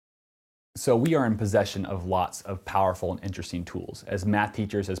So we are in possession of lots of powerful and interesting tools. As math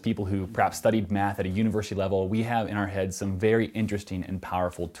teachers, as people who perhaps studied math at a university level, we have in our heads some very interesting and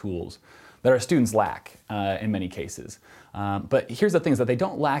powerful tools that our students lack in many cases. But here's the thing, is that they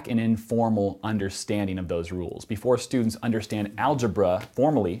don't lack an informal understanding of those rules. Before students understand algebra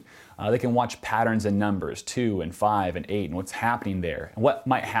formally, they can watch patterns in numbers, 2 and 5 and 8, and what's happening there, and what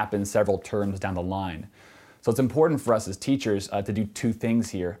might happen several terms down the line. So it's important for us as teachers to do two things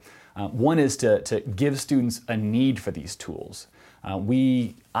here. One is to give students a need for these tools.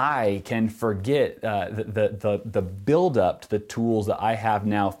 I can forget the build-up to the tools that I have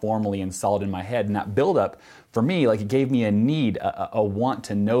now formally installed in my head, and that build-up, for me, like it gave me a need, a want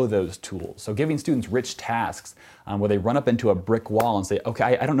to know those tools. So giving students rich tasks where they run up into a brick wall and say,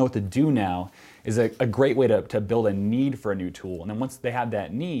 okay, I don't know what to do now, is a great way to build a need for a new tool. And then once they have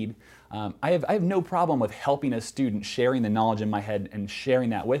that need, I have no problem with helping a student sharing the knowledge in my head and sharing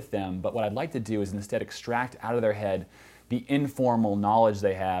that with them, but what I'd like to do is instead extract out of their head the informal knowledge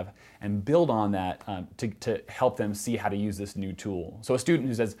they have and build on that to help them see how to use this new tool. So a student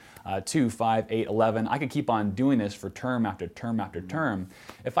who says 2, 5, 8, 11, I could keep on doing this for term after term after term.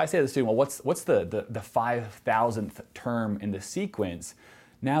 If I say to the student, well, what's the 5,000th term in the sequence?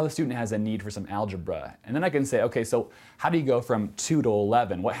 Now the student has a need for some algebra. And then I can say, okay, so how do you go from 2 to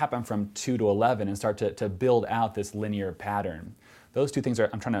 11? What happened from 2 to 11? And start to build out this linear pattern. Those two things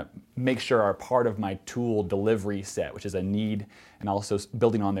I'm trying to make sure are part of my tool delivery set, which is a need, and also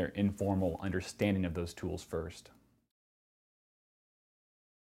building on their informal understanding of those tools first.